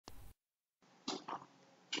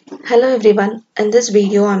Hello everyone, in this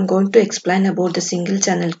video I am going to explain about the single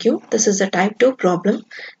channel queue. This is a type 2 problem.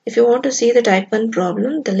 If you want to see the type 1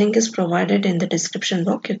 problem, the link is provided in the description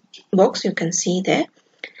box. You can see there.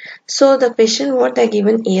 So the question what they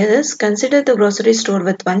given here is, consider the grocery store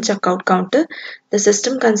with one checkout counter. The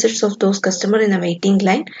system consists of those customers in a waiting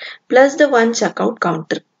line plus the one checkout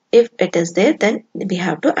counter. If it is there, then we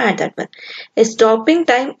have to add that one. A stopping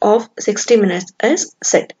time of 60 minutes is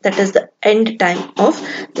set. That is the end time of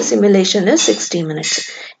the simulation is 60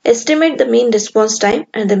 minutes. Estimate the mean response time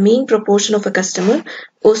and the mean proportion of a customer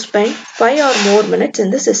who spent 5 or more minutes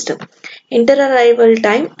in the system. Inter-arrival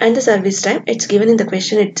time and the service time, it's given in the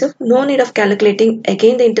question itself. No need of calculating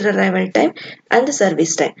again the inter-arrival time and the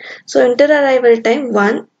service time. So inter-arrival time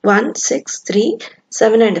 1, 1, 6, 3,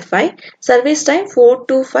 7 and 5. Service time 4,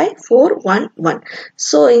 2, 5, 4, 1, 1.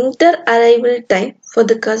 So inter-arrival time for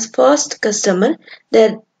the first customer,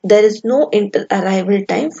 there is no inter-arrival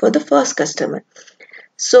time for the first customer.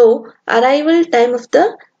 So arrival time of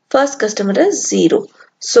the first customer is 0.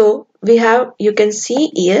 So you can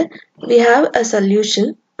see here, we have a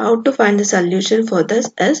solution. How to find the solution for this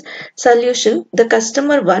is solution, the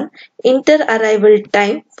customer 1, inter-arrival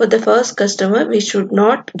time for the first customer, we should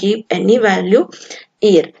not give any value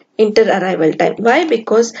here. Inter-arrival time. Why?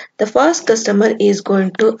 Because the first customer is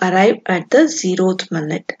going to arrive at the 0th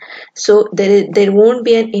minute. So there won't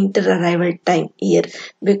be an inter-arrival time here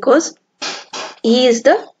because he is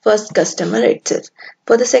the first customer itself.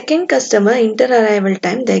 For the second customer, inter-arrival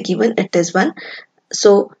time they are given it is 1.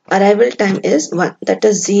 So arrival time is 1. That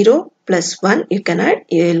is 0 plus 1 you can add,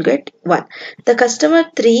 you will get 1. The customer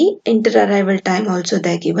 3 inter-arrival time also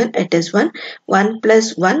they are given it is 1. 1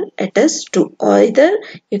 plus 1 it is 2. Or either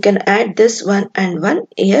you can add this 1 and 1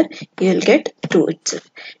 here, you will get 2 itself.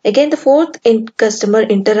 Again the fourth customer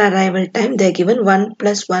inter-arrival time they are given 1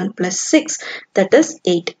 plus 1 plus 6, that is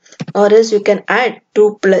 8. Or else you can add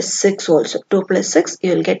 2 plus 6 also. 2 plus 6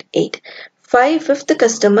 you will get 8. Fifth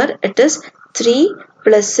customer it is 3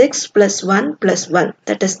 plus 6 plus 1 plus 1,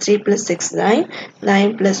 that is 3 plus 6 9,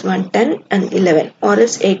 9 plus 1 10 and 11, or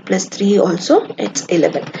else 8 plus 3 also it's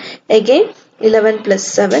 11. Again 11 plus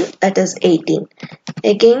 7 that is 18.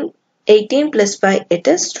 Again 18 plus 5 it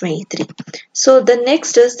is 23. So the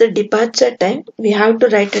next is the departure time. We have to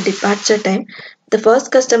write a departure time. The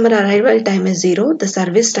first customer arrival time is 0. The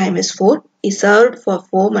service time is 4. He served for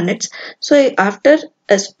 4 minutes. So after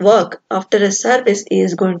his work, after his service, he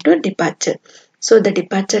is going to departure. So the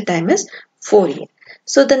departure time is 4 here.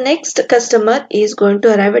 So the next customer is going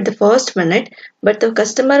to arrive at the first minute, but the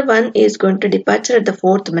customer 1 is going to departure at the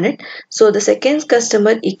 4th minute. So the second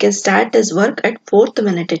customer, he can start his work at 4th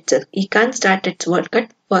minute itself. He can't start its work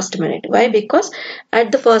at 1st minute. Why? Because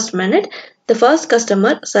at the 1st minute, the first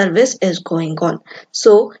customer service is going on.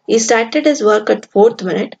 So he started his work at 4th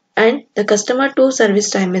minute and the customer 2 service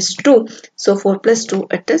time is 2. So 4 plus 2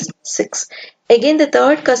 it is 6. Again the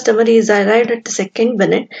third customer is arrived at the 2nd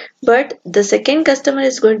minute, but the second customer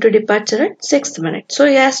is going to departure at 6th minute. So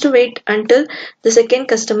he has to wait until the second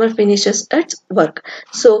customer finishes its work.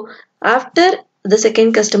 So after the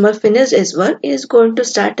second customer finished his work, he is going to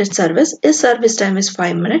start its service. His service time is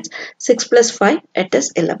 5 minutes. 6 plus 5 it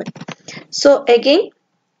is 11. So again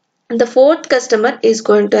the fourth customer is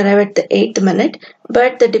going to arrive at the 8th minute,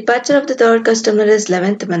 but the departure of the third customer is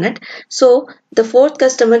 11th minute. So the fourth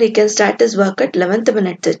customer, he can start his work at 11th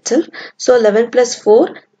minute itself. So 11 plus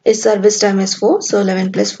 4, his service time is 4. So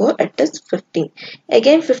 11 plus 4 it is 15.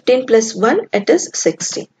 Again 15 plus 1 it is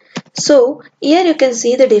 16. So here you can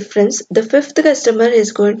see the difference. The fifth customer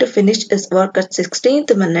is going to finish his work at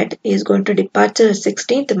 16th minute. He is going to departure at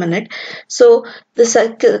 16th minute. So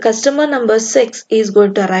the customer number 6 is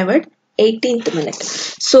going to arrive at 18th minute.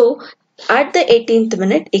 So at the 18th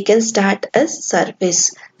minute, he can start a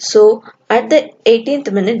service. So at the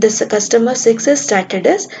 18th minute, this customer 6 has started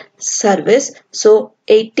as service. So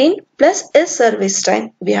 18 plus his service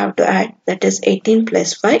time we have to add, that is 18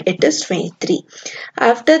 plus 5 it is 23.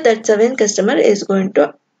 After that 7th customer is going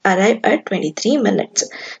to arrive at 23 minutes.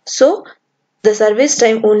 So the service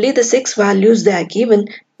time, only the 6 values they are given.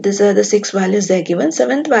 These are the 6 values they are given.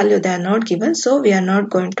 7th value they are not given. So we are not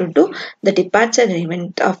going to do the departure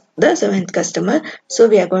event of the 7th customer. So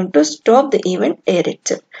we are going to stop the event here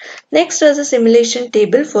itself. Next is a simulation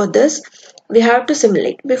table. For this we have to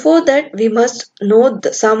simulate. Before that we must know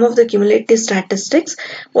the sum of the cumulative statistics.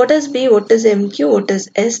 What is B, what is MQ, what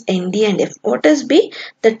is S, ND and F. What is B?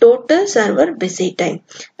 The total server busy time.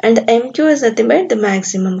 And the MQ is nothing but the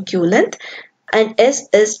maximum queue length. And S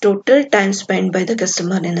is total time spent by the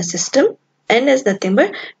customer in a system. N is nothing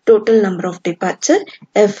but total number of departure.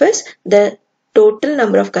 F is the total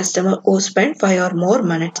number of customer who spent 5 or more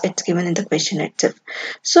minutes. It's given in the question itself.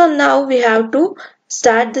 So now we have to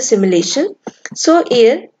start the simulation. So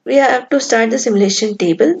here we have to start the simulation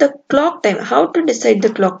table. The clock time, how to decide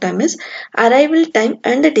the clock time is arrival time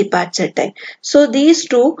and the departure time. So these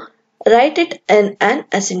two, write it in an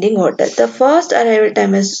ascending order. The first arrival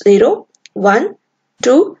time is 0, 1,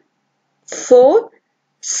 2, 4,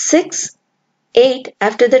 6, 8,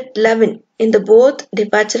 after that 11 in the both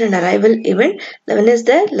departure and arrival event. 11 is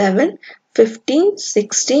there, 11, 15,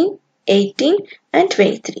 16, 18 and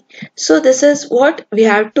 23. So this is what we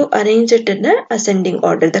have to arrange it in an ascending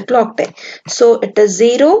order, the clock time. So it is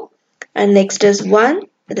 0 and next is 1,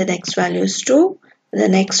 the next value is 2, the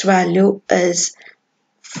next value is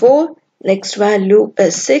 4, next value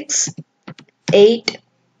is 6, 8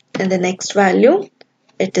 and the next value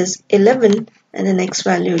it is 11 and the next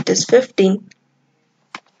value it is 15.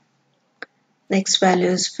 Next value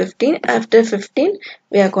is 15. After 15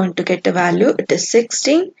 we are going to get a value, it is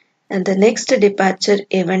 16 and the next departure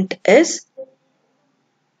event is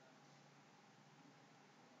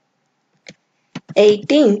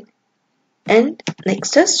 18 and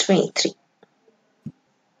next is 23.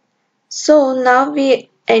 So now we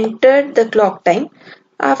entered the clock time.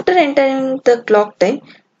 After entering the clock time,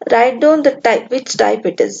 write down the type, which type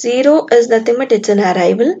it is. 0 is nothing but it's an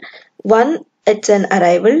arrival, 1 it's an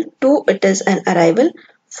arrival, 2 it is an arrival,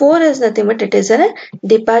 4 is nothing but it is a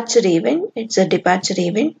departure event, it's a departure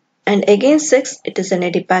event, and again 6 it is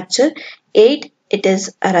a departure, 8 it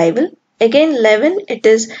is arrival, again 11 it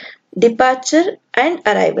is departure and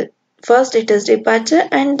arrival. First it is departure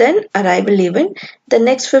and then arrival event. The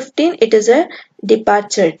next 15 it is a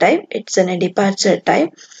departure type, it's a departure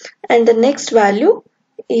type, and the next value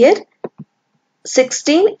here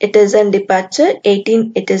 16 it is an departure,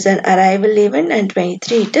 18 it is an arrival event, and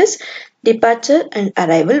 23 it is departure and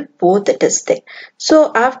arrival, both it is there.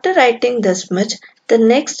 So after writing this much, the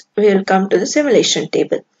next we will come to the simulation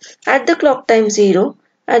table. At the clock time 0,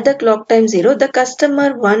 the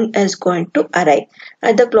customer 1 is going to arrive.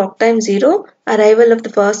 At the clock time 0, arrival of the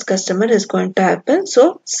first customer is going to happen.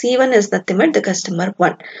 So C1 is nothing but the customer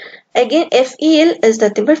 1. Again, FEL is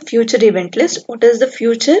nothing but future event list. What is the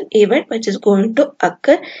future event which is going to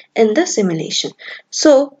occur in the simulation?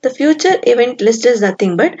 So the future event list is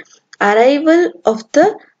nothing but arrival of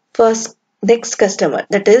the next customer,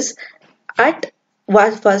 that is at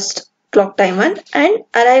first clock time 1, and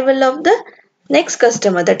arrival of the next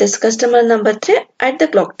customer, that is customer number 3 at the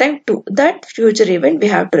clock time 2. That future event we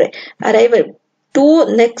have to write. Arrival.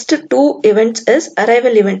 Next two events is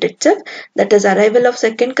arrival event itself, that is arrival of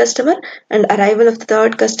second customer and arrival of the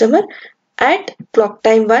third customer at clock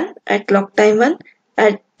time 1. At clock time 1,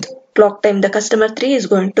 at clock time the customer 3 is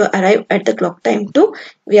going to arrive at the clock time 2.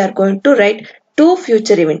 We are going to write two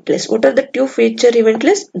future event lists. What are the two future event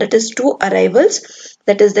lists? That is two arrivals,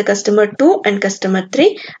 that is the customer 2 and customer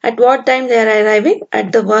 3. At what time they are arriving?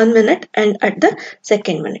 At the 1 minute and at the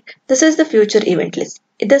second minute. This is the future event list.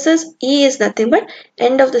 This is E is nothing but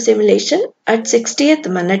end of the simulation at 60th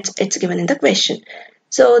minutes, it's given in the question.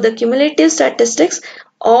 So the cumulative statistics,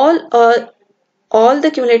 all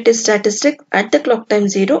the cumulative statistics at the clock time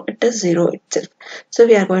 0, it is 0 itself. So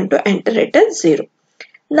we are going to enter it as 0.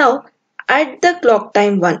 Now at the clock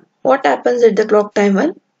time 1, what happens at the clock time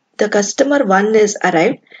 1? The customer 1 is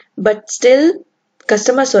arrived, but still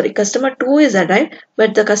customer 2 is arrived,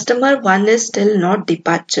 but the customer 1 is still not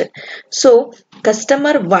departed. So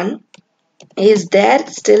customer 1 is there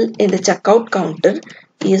still in the checkout counter.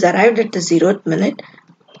 He is arrived at the 0th minute.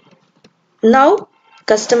 Now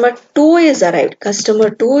customer 2 is arrived.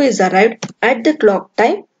 Customer 2 is arrived at the clock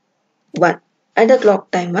time 1. At the clock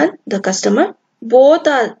time 1, the customer,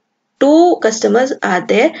 two customers are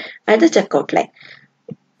there at the checkout line.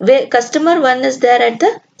 Where customer 1 is there at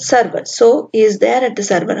the server. So he is there at the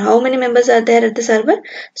server. How many members are there at the server?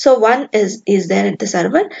 So 1 is there at the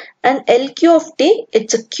server, and LQ of T,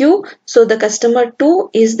 it's a queue. So the customer 2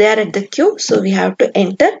 is there at the queue. So we have to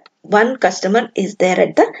enter 1 customer is there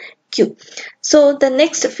at the queue. So the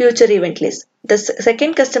next future event list. The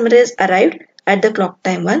second customer is arrived at the clock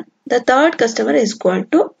time 1. The third customer is going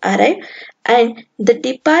to arrive, and the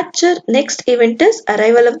departure next event is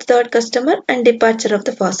arrival of the third customer and departure of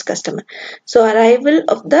the first customer. So arrival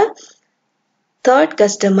of the third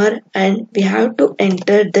customer, and we have to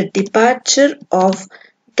enter the departure of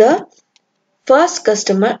the first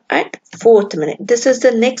customer at 4th minute. This is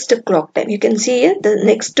the next clock time. You can see here the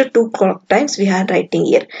next two clock times we are writing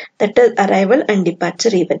here. That is arrival and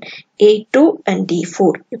departure event. A2 and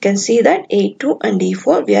D4. You can see that A2 and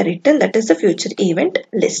D4 we are written. That is the future event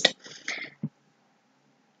list.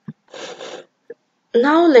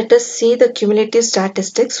 Now let us see the cumulative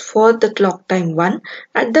statistics for the clock time 1.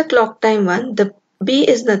 At the clock time 1, the B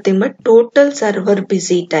is nothing but total server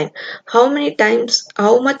busy time. How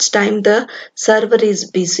much time the server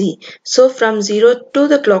is busy. So from 0 to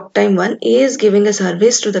the clock time 1, A is giving a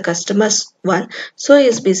service to the customers 1. So he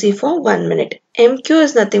is busy for 1 minute. MQ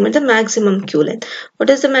is nothing but the maximum queue length.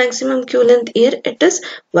 What is the maximum queue length here? It is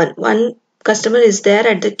 1. One customer is there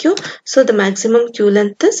at the queue. So the maximum queue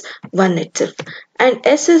length is 1 itself. And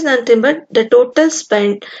S is nothing but the total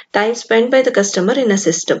time spent by the customer in a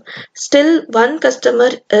system. Still one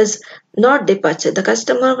customer is not departed. The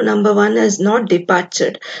customer number 1 is not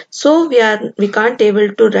departed. So we can't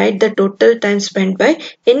able to write the total time spent by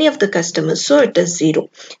any of the customers. So it is 0.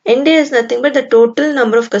 ND is nothing but the total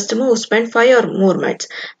number of customers who spent 5 or more minutes.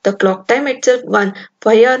 The clock time itself 1.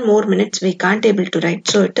 5 or more minutes we can't able to write.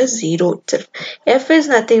 So it is 0 itself. F is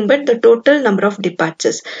nothing but the total number of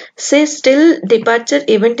departures. Say still departure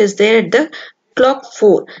event is there at the clock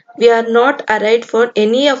 4. We are not arrived for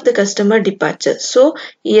any of the customer departure. So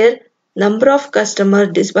here number of customer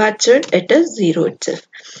dispatched, it is 0 itself.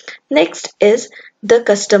 Next is the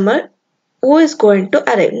customer who is going to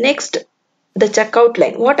arrive. Next, the checkout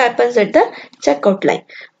line. What happens at the checkout line?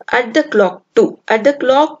 At the clock 2. At the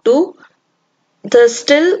clock 2, the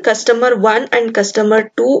still customer 1 and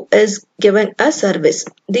customer 2 is given a service.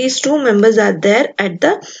 These two members are there at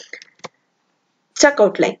the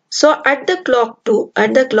checkout line. So at the clock 2,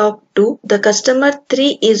 the customer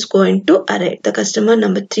 3 is going to arrive. The customer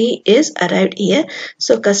number 3 is arrived here.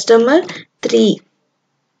 So customer 3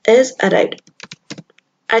 is arrived.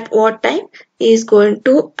 At what time? He is going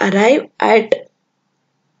to arrive at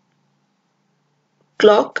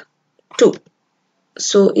clock 2.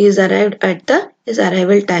 So he is arrived at his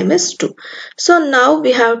arrival time is 2. So now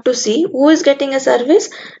we have to see who is getting a service.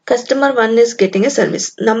 Customer 1 is getting a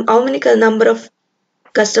service. How many number of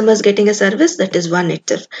customers getting a service? That is 1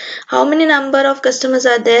 itself. How many number of customers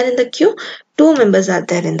are there in the queue? 2 members are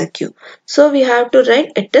there in the queue. So we have to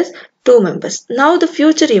write it is 2 members. Now the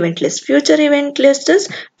future event list. Future event list is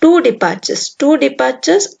 2 departures. 2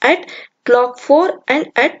 departures at clock 4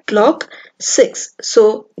 and at clock 6.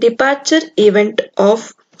 So departure event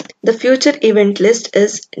of the future event list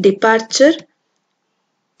is departure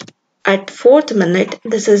at 4th minute.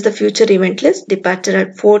 This is the future event list. Departure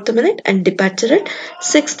at 4th minute and departure at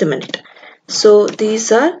 6th minute. So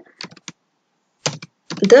these are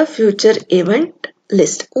the future event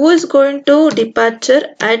list. Who is going to departure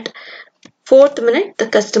at 4th minute? The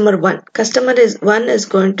customer 1. Customer 1 is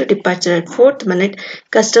going to departure at 4th minute.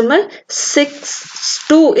 Customer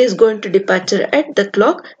 2 is going to departure at the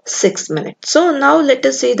clock 6th minute. So now let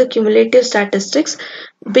us see the cumulative statistics.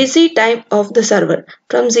 Busy time of the server.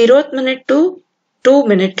 From 0th minute to 2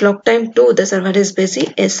 minute clock time 2, the server is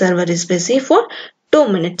busy. S server is busy for 2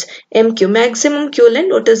 minutes. MQ, maximum queue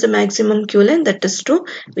length. What is the maximum queue length? That is 2.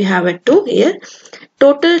 We have a 2 here.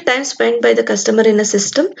 Total time spent by the customer in a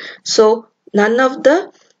system. So none of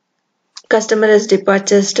the customer is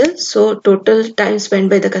departure still. So total time spent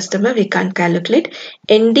by the customer we can't calculate.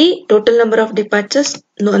 ND, total number of departures.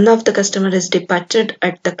 None of the customer is departed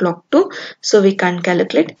at the clock 2. So we can't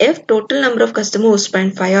calculate. F, total number of customer who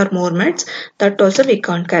spent 5 or more minutes. That also we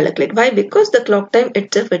can't calculate. Why? Because the clock time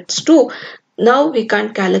itself it's 2. Now we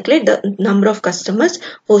can't calculate the number of customers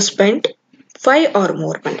who spent 5 or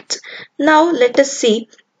more minutes. Now let us see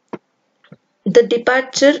the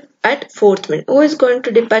departure at 4th minute. Who is going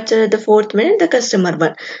to departure at the 4th minute? The customer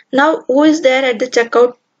 1. Now who is there at the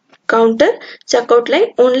checkout counter, checkout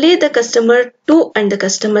line? Only the customer 2 and the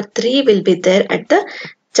customer 3 will be there at the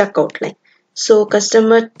checkout line. So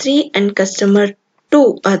customer 3 and customer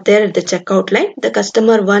 2 are there at the checkout line. The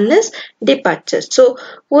customer 1 is departure. So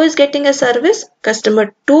who is getting a service?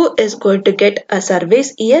 Customer 2 is going to get a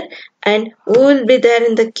service here. And who will be there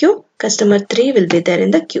in the queue? Customer 3 will be there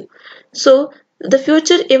in the queue. So the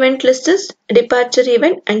future event list is departure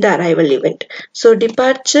event and the arrival event. So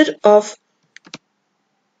departure of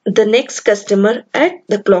the next customer at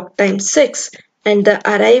the clock time 6 and the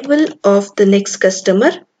arrival of the next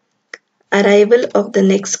customer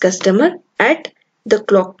at the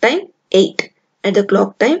clock time 8. At the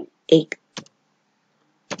clock time 8.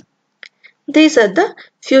 These are the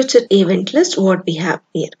future event list what we have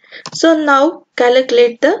here. So now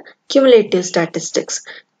calculate the cumulative statistics.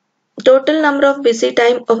 Total number of busy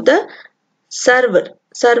time of the server.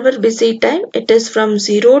 Server busy time, it is from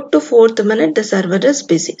 0 to 4th minute the server is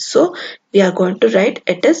busy. So we are going to write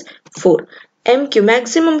it is 4. MQ,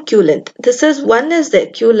 maximum queue length. This is 1 is the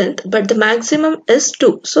queue length, but the maximum is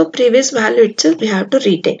 2. So previous value itself we have to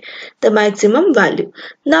retain the maximum value.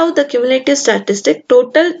 Now the cumulative statistic,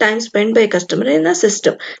 total time spent by customer in a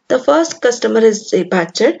system. The first customer is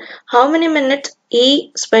departed. How many minutes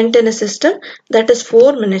he spent in a system? That is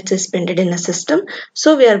 4 minutes is spent in a system.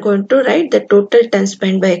 So we are going to write the total time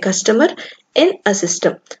spent by a customer in a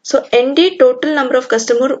system. So ND, total number of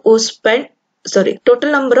customer who spent,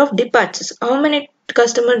 total number of departures. How many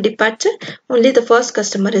customer departure? Only the first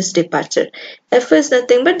customer is departure. F is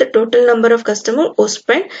nothing but the total number of customer who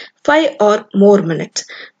spent 5 or more minutes.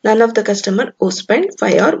 None of the customer who spent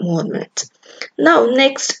 5 or more minutes. Now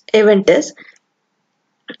next event is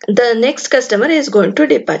the next customer is going to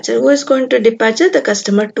departure. Who is going to departure? The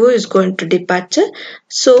customer 2 is going to departure.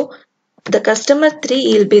 So the customer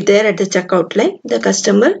 3 will be there at the checkout line. The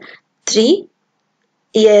customer 3,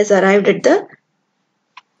 he has arrived at the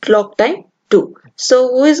clock time 2. So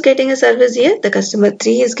who is getting a service here? The customer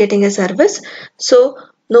 3 is getting a service. So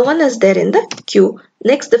no one is there in the queue.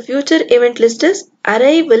 Next, the future event list is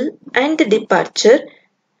arrival and departure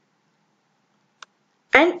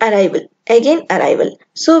and arrival. Again arrival.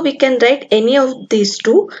 So we can write any of these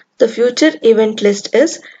two. The future event list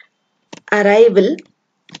is arrival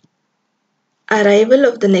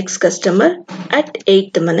of the next customer at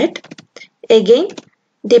 8th minute. Again,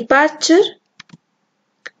 departure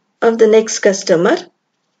of the next customer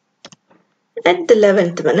at the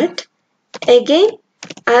 11th minute. Again,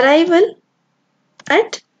 arrival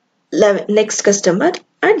at next customer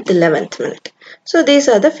at the 11th minute. So these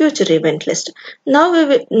are the future event list. Now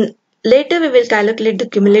later we will calculate the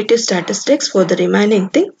cumulative statistics for the remaining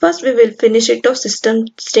thing. First we will finish it off system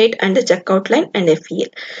state and the checkout line and FEL.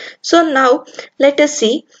 So now let us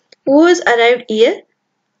see who is arrived here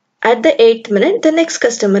at the 8th minute. The next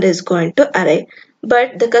customer is going to arrive,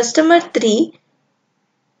 but the customer 3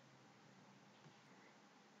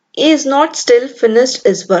 is not still finished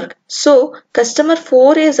his work. So customer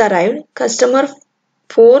 4 is arrived. Customer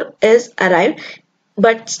 4 is arrived,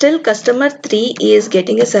 but still customer 3 is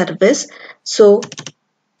getting a service. So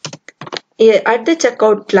at the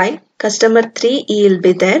checkout line, customer 3 will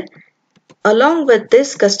be there. Along with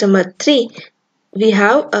this customer 3, we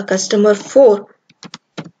have a customer 4.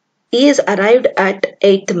 He is arrived at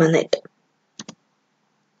 8th minute.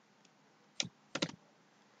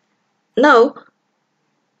 Now,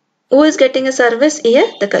 who is getting a service here?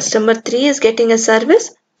 The customer 3 is getting a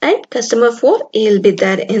service and customer 4 will be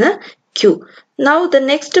there in a queue. Now the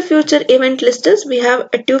next future event list is, we have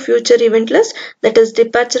a 2 future event list, that is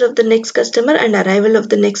departure of the next customer and arrival of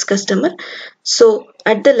the next customer. So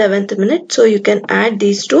at the 11th minute, so you can add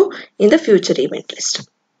these two in the future event list.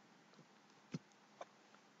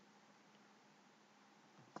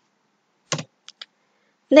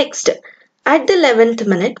 Next, at the 11th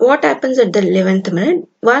minute, what happens at the 11th minute?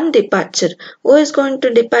 One departure. Who is going to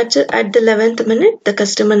departure at the 11th minute? The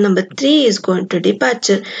customer number 3 is going to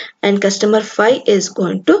departure and customer 5 is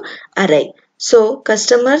going to arrive. So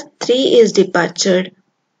customer 3 is departed.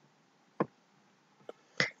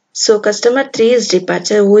 So customer 3 is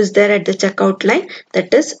departure. Who is there at the checkout line?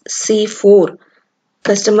 That is C4.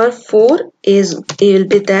 Customer 4 he will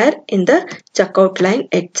be there in the checkout line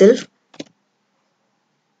itself.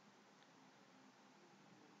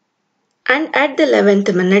 And at the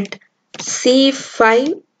 11th minute,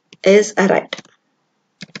 C5 is arrived.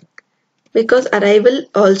 Because arrival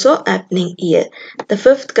also happening here. The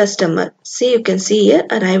 5th customer. See, you can see here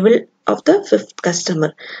arrival of the 5th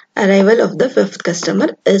customer. Arrival of the 5th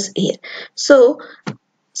customer is here. So,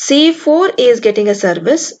 C4 is getting a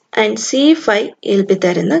service and C5 will be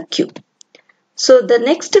there in the queue. So, the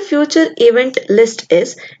next future event list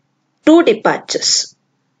is 2 departures.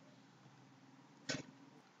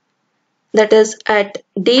 That is at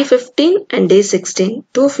D15 and D16,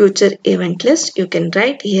 2 future event list. You can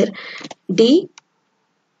write here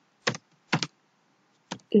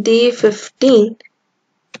D15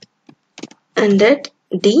 and at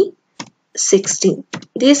D16.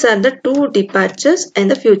 These are the 2 departures in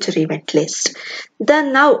the future event list.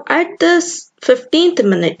 Then now at the 15th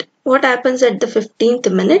minute, what happens at the 15th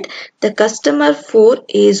minute? The customer 4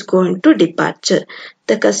 is going to departure.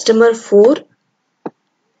 The customer 4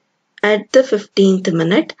 at the 15th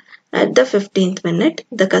minute,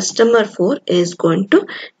 the customer 4 is going to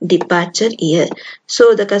departure here.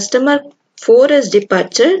 So the customer 4 is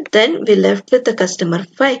departure, then we left with the customer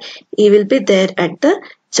 5. He will be there at the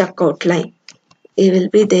checkout line. He will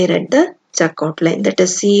be there at the checkout line. That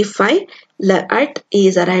is C5 he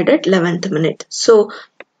is arrived at 11th minute. So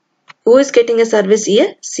who is getting a service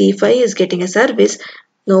here? C5 is getting a service.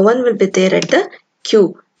 No one will be there at the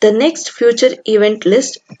queue. the next future event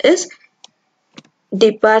list is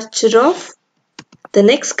departure of the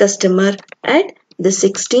next customer at the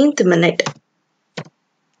 16th minute.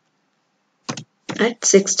 At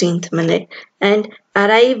 16th minute, and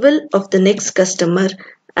arrival of the next customer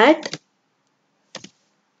at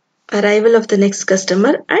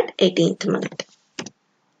 18th minute.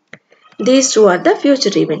 These two are the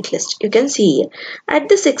future event list. You can see here. At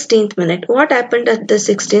the 16th minute, what happened at the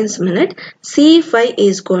 16th minute? C5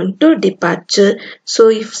 is going to departure. So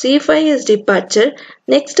if C5 is departure,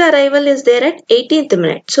 next arrival is there at 18th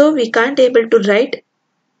minute. So we can't able to write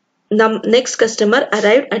next customer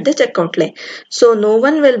arrived at the checkout line. So no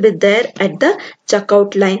one will be there at the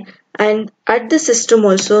checkout line, and at the system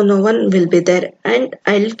also no one will be there, and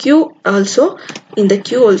I'll queue also, in the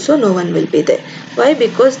queue also no one will be there. Why?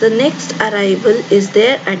 Because the next arrival is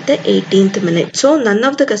there at the 18th minute. So none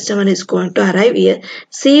of the customer is going to arrive here.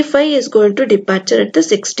 C5 is going to departure at the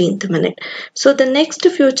 16th minute. So the next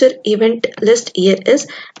future event list here is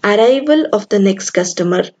arrival of the next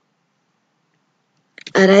customer.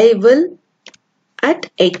 Arrival at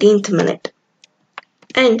 18th minute,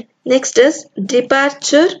 and next is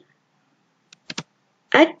departure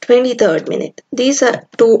at 23rd minute. These are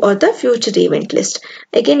two of the future event list.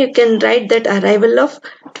 Again, you can write that arrival of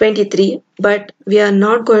 23, but we are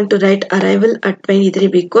not going to write arrival at 23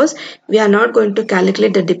 because we are not going to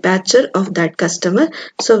calculate the departure of that customer.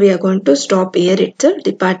 So we are going to stop here itself,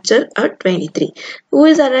 departure at 23. Who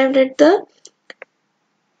is arrived at the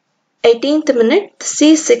 18th minute?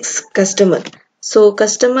 C6 customer. So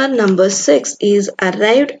customer number 6 is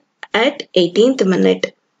arrived at 18th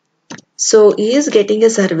minute. So he is getting a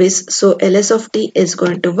service. So ls of t is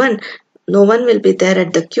going to 1. No one will be there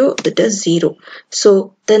at the queue. That is 0.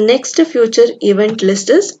 So the next future event list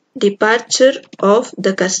is departure of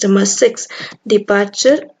the customer 6.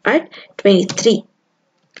 Departure at 23.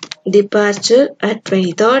 Departure at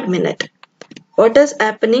 23rd minute. What is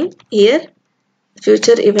happening here?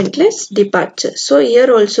 Future event list departure. So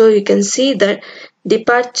here also you can see that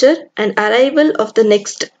departure and arrival of the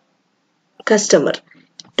next customer.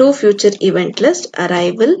 Two future event list,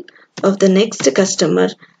 arrival of the next customer.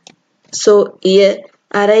 So here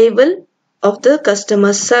arrival of the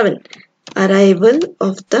customer 7. Arrival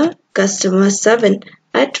of the customer 7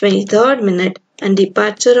 at 23rd minute, and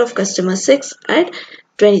departure of customer 6 at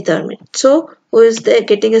 23rd minute. So who is there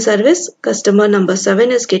getting a service? Customer number 7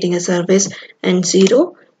 is getting a service, and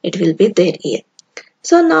 0 it will be there here.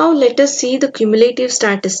 So now let us see the cumulative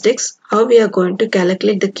statistics, how we are going to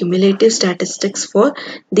calculate the cumulative statistics for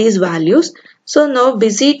these values. So now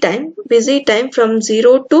busy time from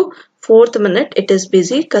 0 to 4th minute it is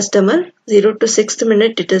busy customer, 0 to 6th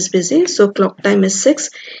minute it is busy, so clock time is 6.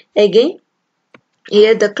 Again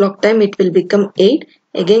here the clock time it will become 8.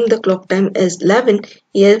 Again the clock time is 11.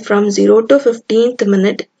 Here from 0 to 15th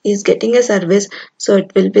minute is getting a service, so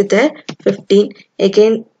it will be there 15.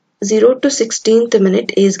 Again 0 to 16th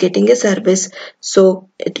minute is getting a service, so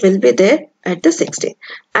it will be there at the 16th.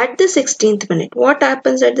 At the 16th minute, what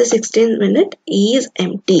happens at the 16th minute? E is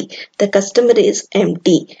empty. The customer is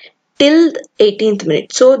empty till the 18th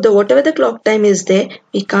minute. So the whatever the clock time is there,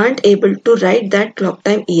 we can't able to write that clock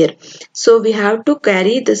time here. So we have to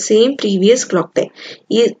carry the same previous clock time.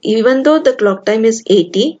 Even though the clock time is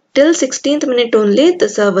 80, till 16th minute only the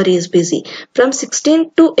server is busy. From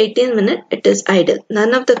 16th to 18th minute it is idle.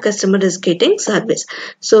 None of the customer is getting service.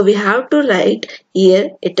 So we have to write here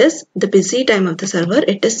it is the busy time of the server,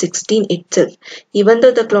 it is 16 itself. Even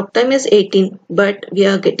though the clock time is 18, but we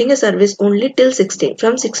are getting a service only till 16.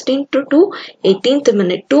 From 16 to 18th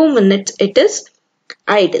minute, 2 minutes it is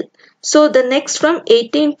idle. So the next from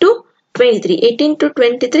 18 to 23, 18 to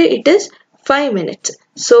 23 it is 5 minutes.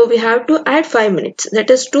 So we have to add 5 minutes. That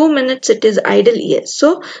is 2 minutes it is idle here.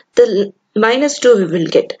 So the minus 2 we will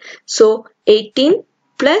get. So 18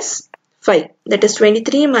 plus 5, that is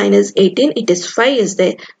 23 minus 18, it is 5 is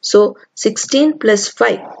there. So 16 plus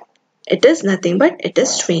 5, it is nothing but it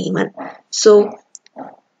is 21. So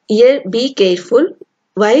here be careful.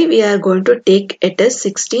 Why we are going to take it as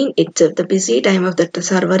 16 itself. The busy time of the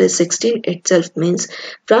server is 16 itself, means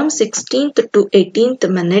from 16th to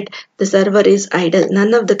 18th minute the server is idle.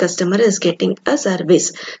 None of the customer is getting a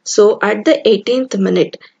service. So at the 18th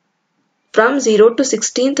minute, from 0 to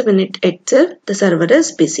 16th minute itself the server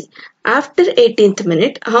is busy. After 18th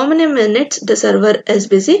minute, how many minutes the server is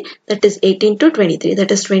busy? That is 18 to 23.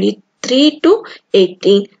 That is 23 3 to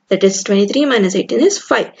 18, that is 23 minus 18 is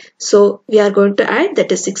 5. So we are going to add,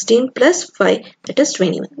 that is 16 plus 5, that is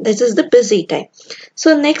 21. This is the busy time.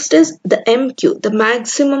 So next is the MQ, the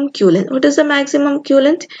maximum queue length. What is the maximum queue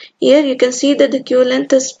length? Here you can see that the queue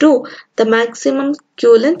length is 2. The maximum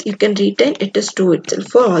queue length you can retain, it is 2 itself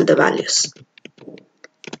for all the values.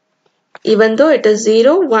 Even though it is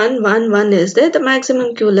 0, 1, 1, 1 is there, the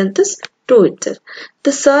maximum queue length is 2 itself.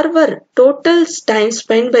 The server total time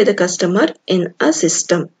spent by the customer in a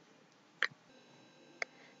system.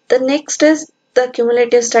 The next is the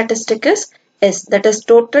cumulative statistic is S, that is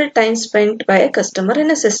total time spent by a customer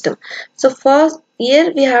in a system. So first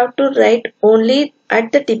here we have to write only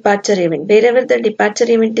at the departure event. Wherever the departure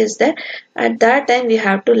event is there, at that time we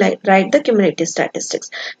have to write the cumulative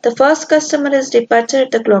statistics. The first customer is departure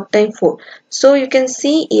at the clock time 4. So you can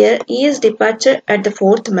see here he is departure at the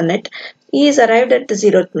 4th minute. He is arrived at the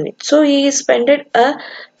 0th minute. So he is spent a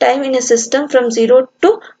time in a system from 0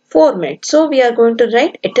 to 4 minutes. So we are going to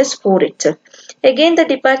write it is 4 itself. Again the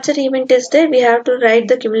departure event is there. We have to write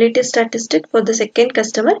the cumulative statistic for the second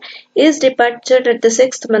customer. He is departed at the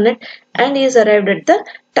 6th minute and he is arrived at the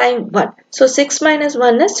time 1. So 6 minus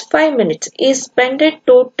 1 is 5 minutes. He is spent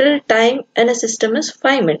total time in a system is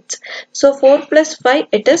 5 minutes. So 4 plus 5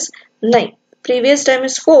 it is 9. Previous time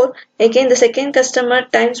is 4. Again the second customer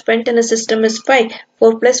time spent in a system is 5.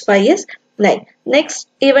 4 plus 5 is 9. Next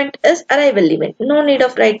event is arrival event. No need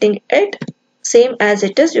of writing it. Same as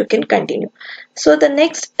it is, you can continue. So the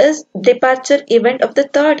next is departure event of the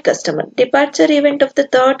third customer. Departure event of the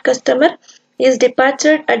third customer is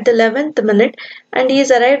departed at the 11th minute and he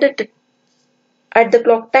is arrived at the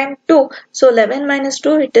clock time 2. So 11 minus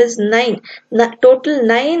 2 it is 9. Total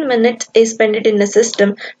 9 minutes is spent in the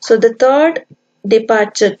system. So the third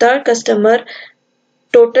customer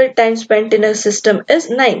total time spent in a system is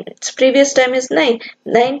 9. Its previous time is 9.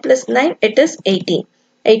 9 plus 9 it is 18.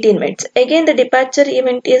 18 minutes. Again the departure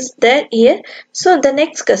event is there here. So the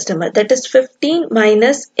next customer, that is 15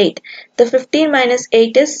 minus 8. The 15 minus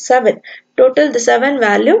 8 is 7. Total the 7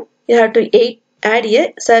 value you have to add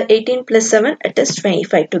here. So 18 plus 7 it is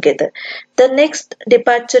 25 together. The next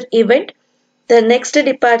departure event, the next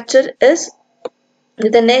departure is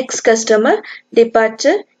the next customer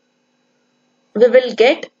departure. We will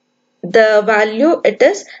get the value, it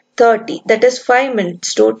is 30, that is 5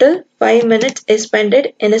 minutes. Total 5 minutes is spent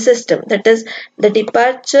in a system. That is the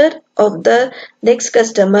departure of the next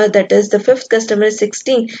customer, that is the fifth customer is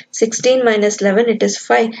 16. 16 minus 11 it is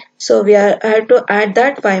 5. So we have to add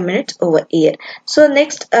that 5 minutes over here. So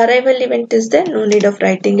next arrival event is there, no need of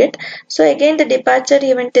writing it. So again the departure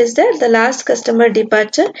event is there. The last customer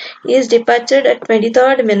departure is departed at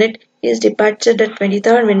 23rd minute. He is departed at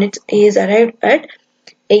 23rd minute. He is arrived at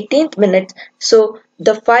 18th minute. So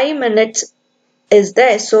the 5 minutes is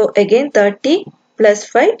there. So again 30 plus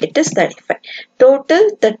 5 it is 35.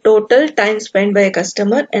 The total time spent by a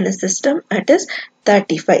customer in a system it is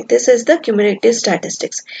 35. This is the cumulative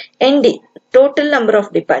statistics. ND, total number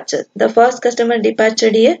of departures. The first customer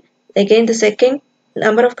departed here. Again the second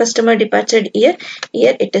number of customer departed here.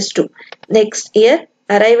 Here it is 2. Next here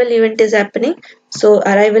arrival event is happening. So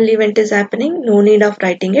arrival event is happening. No need of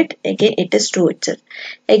writing it. Again it is 2 itself.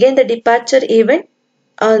 Again the departure event.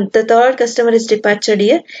 The third customer is departed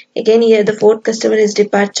here. Again here the fourth customer is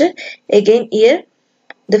departure. Again here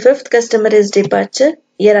the fifth customer is departure.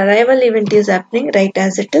 Here arrival event is happening right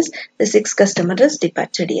as it is. The sixth customer is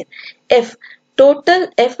departed here. F. Total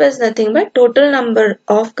F is nothing but total number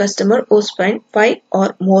of customer who spent 5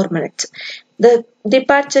 or more minutes. The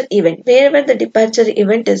departure event, wherever the departure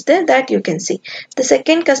event is there, that you can see. The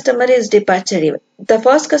second customer is departure event. The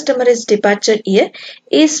first customer is departure here.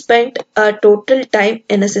 He spent a total time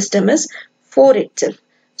in a system is 4 itself.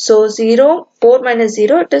 So 4 minus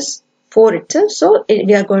 0 it is 4 itself. So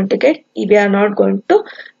we are not going to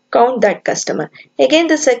count that customer. Again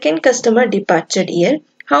the second customer departed here.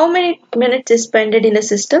 How many minutes is spent in a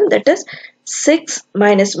system? That is 6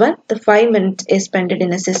 minus 1. The 5 minutes is spent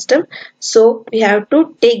in a system. So we have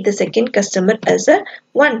to take the second customer as a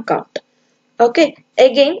 1 count. Okay.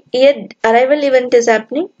 Again here arrival event is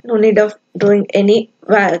happening. No need of doing any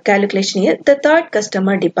calculation here. The third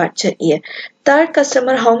customer departure here. Third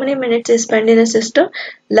customer, how many minutes is spent in a system?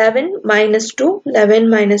 11 minus 2. 11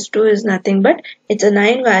 minus 2 is nothing but it's a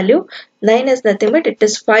 9 value. 9 is nothing but it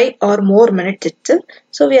is 5 or more minutes itself.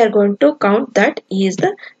 So we are going to count that he is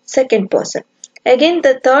the second person. Again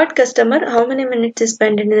the third customer, how many minutes is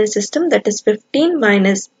spent in a system? That is 15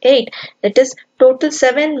 minus 8. That is total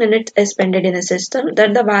 7 minutes is spent in a system.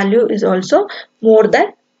 That the value is also more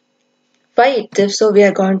than 5 itself. So we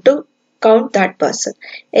are going to count that person.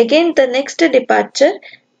 Again the next departure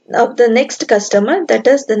of the next customer, that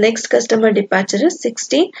is the next customer departure is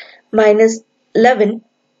 16 minus 11,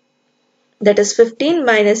 that is 15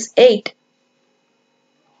 minus 8.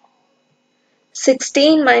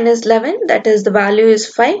 16 minus 11, that is the value is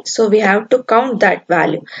 5, so we have to count that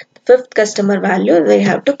value. The fifth customer value, we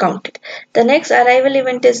have to count it. The next arrival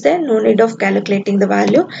event is there, no need of calculating the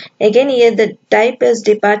value. Again here the type is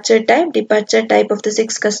departure type of the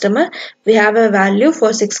sixth customer. We have a value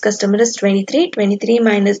for sixth customer is 23. 23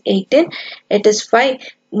 minus 18, it is 5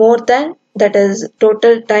 more than, that is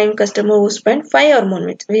total time customer who spent 5 or more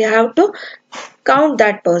minutes. We have to count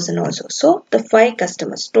that person also. So the 5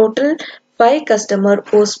 customers, total 5 customer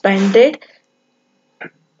who spent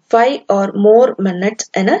 5 or more minutes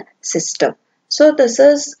in a system. So this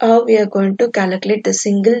is how we are going to calculate the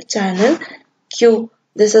single channel queue.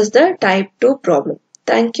 This is the type 2 problem.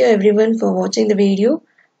 Thank you everyone for watching the video.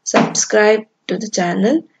 Subscribe to the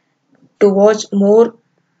channel to watch more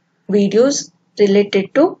videos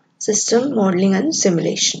related to system modeling and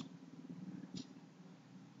simulation.